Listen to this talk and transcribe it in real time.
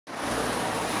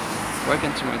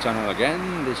Welcome to my channel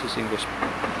again. This is English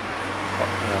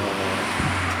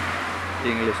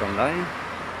Online.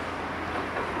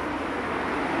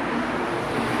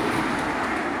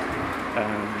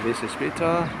 And this is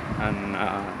Peter, and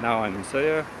now I'm in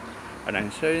Sawyer, and I'm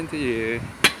showing to you.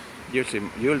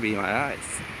 You'll be my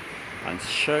eyes. I'm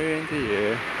showing to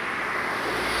you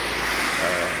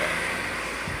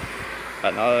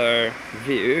another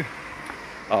view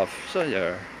of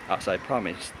Sawyer, as I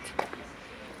promised.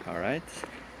 Alright,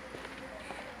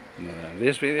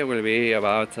 this video will be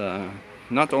about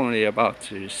not only about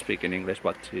to speak in English,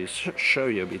 but to show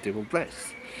you a beautiful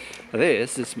place.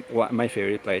 This is my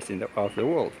favorite place of the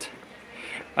world.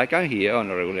 I come here on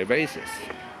a regular basis,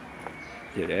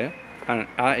 you know, and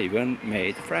I even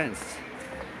made friends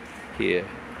here,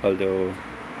 although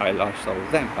I lost all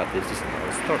of them, but this is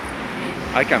another story.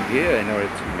 I come here in order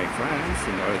to make friends,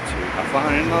 in order to have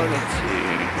fun, in order to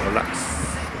relax.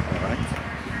 Alright?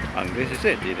 And this is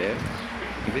it, you know.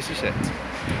 This is it.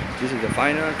 This is the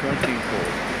final curtain call.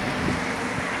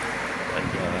 And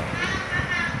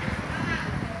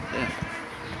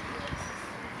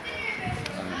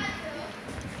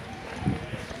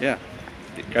yeah.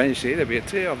 Can you see the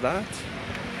beauty of that?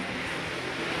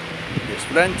 There's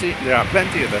plenty of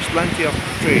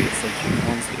trees that you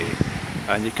can see,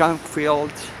 and you can feel a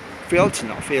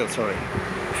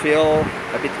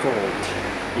bit cold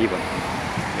even,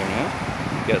 you know.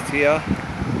 Because here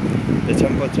the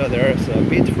temperature, there's a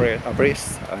bit a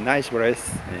breeze, a nice breeze.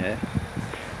 Yeah,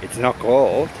 it's not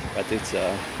cold, but it's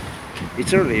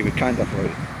really a kind of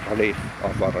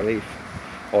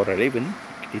relieving.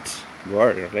 It's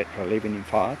very relieving in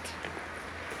fact,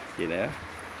 you know.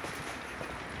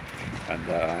 And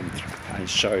I'm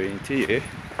showing to you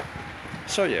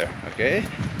Sawyer, okay,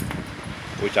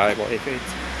 which I believe it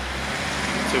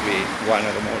to be one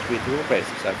of the most beautiful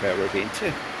places I've ever been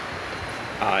to.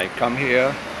 I come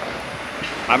here,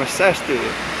 I'm obsessed to the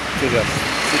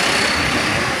city,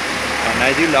 and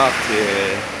I do love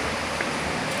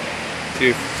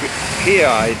to here.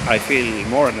 I feel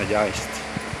more energized.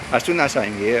 As soon as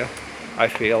I'm here, I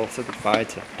feel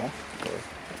satisfied.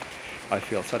 I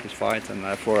feel satisfied, and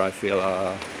therefore I feel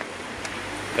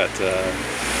that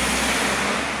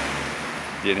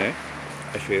you know,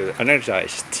 I feel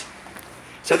energized,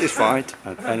 satisfied,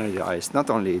 and energized. Not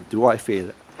only do I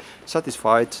feel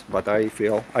satisfied, but I do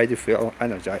feel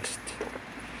energized.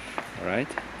 All right,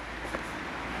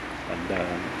 and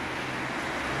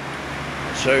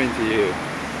I'm showing to you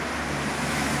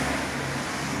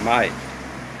my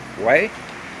way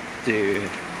to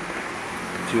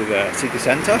the city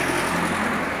center.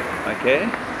 Okay,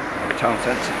 town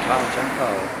center,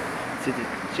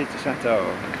 city center,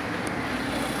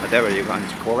 whatever you want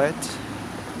to call it.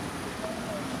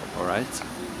 All right.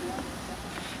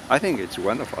 I think it's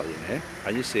wonderful, you know.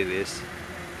 And you see this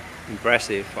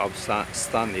impressive,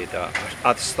 outstanding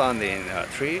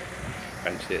tree.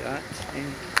 Can you see that?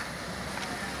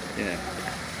 You know.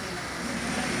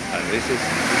 And this is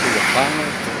the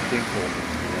final curtain call.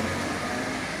 You know.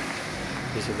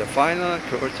 This is the final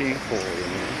curtain call. You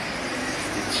know.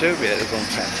 It's so beautiful.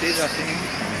 Can you see that thing?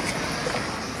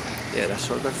 Yeah, that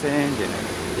sort of thing. You know.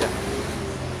 Yeah.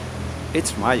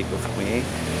 It's magical for me.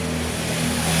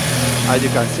 As you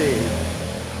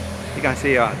can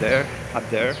see up there,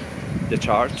 the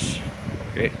church.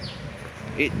 Okay,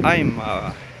 I'm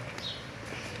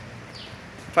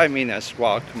 5 minutes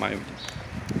walk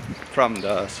from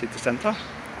the city center.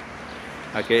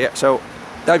 Okay, so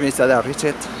that means that I reach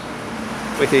it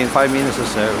within 5 minutes or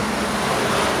so.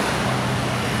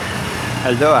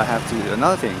 Although I have to do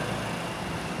another thing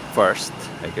first.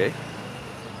 Okay,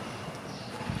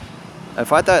 the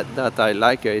fact that I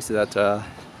like it is that.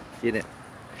 You know,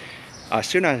 as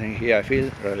soon as I'm here, I feel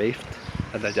relieved,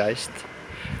 energized.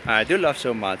 I do love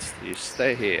so much to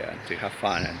stay here and to have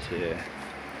fun and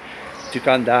to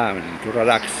calm down, to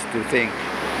relax, to think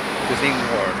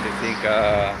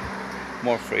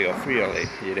more freely.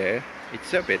 You know, it's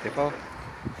so beautiful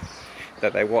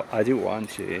that I do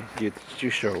want to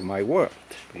show my world,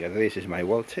 because this is my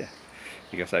world too.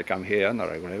 Because I come here on a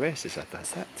regular basis, as I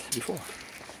said before.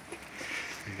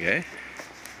 Okay.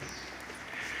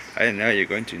 I don't know, you're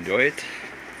going to enjoy it.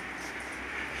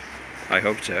 I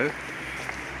hope so.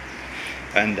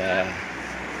 And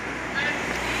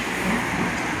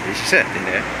this is it, you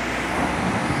know.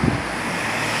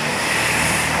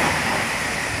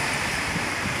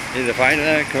 It's the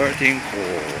final curtain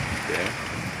call. Yeah.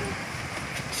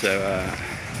 So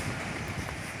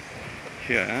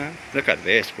here, look at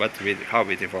this. How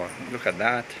beautiful! Look at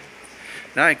that.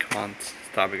 Now I can't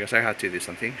stop because I have to do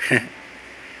something.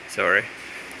 Sorry.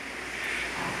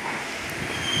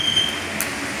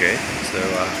 Okay, so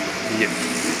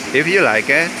if you like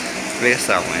it, please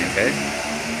tell me, okay?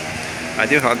 I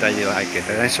do hope that you like it.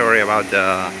 And I'm sorry about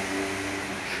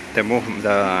the movement,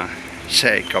 the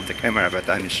shake of the camera, but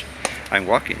I'm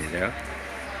walking, you know,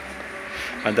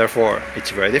 and therefore it's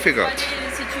very difficult to,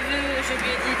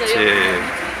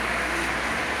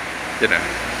 you know,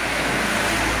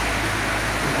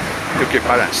 to keep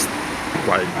balanced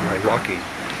while walking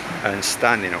and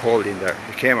standing and holding the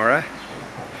camera.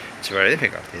 It's very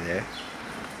difficult, you know.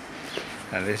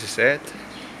 And this is it.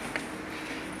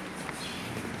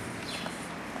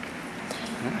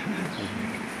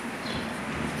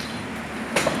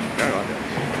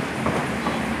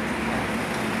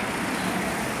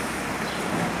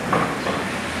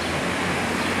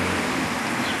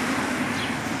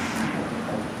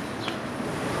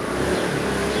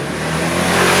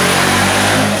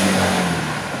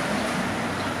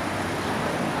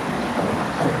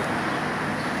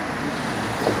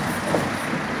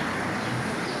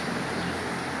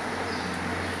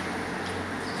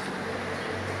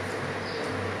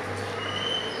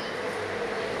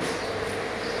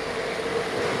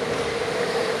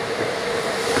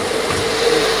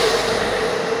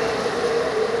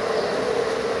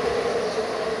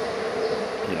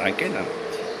 You like it?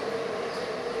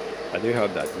 I do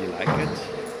hope that you like it,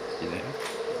 you know.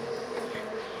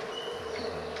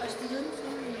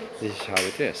 This is how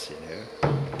it is, you know.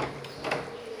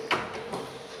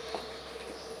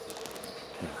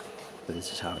 But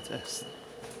this is how it is.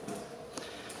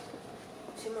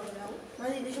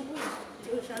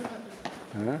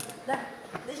 Huh?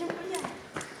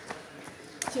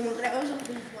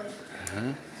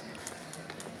 Huh?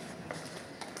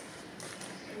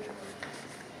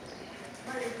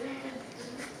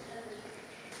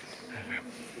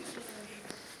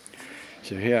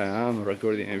 So here I am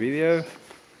recording a video.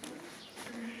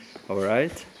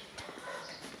 Alright.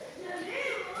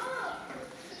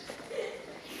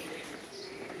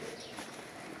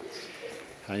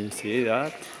 Can you see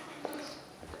that?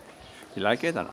 You like it or not?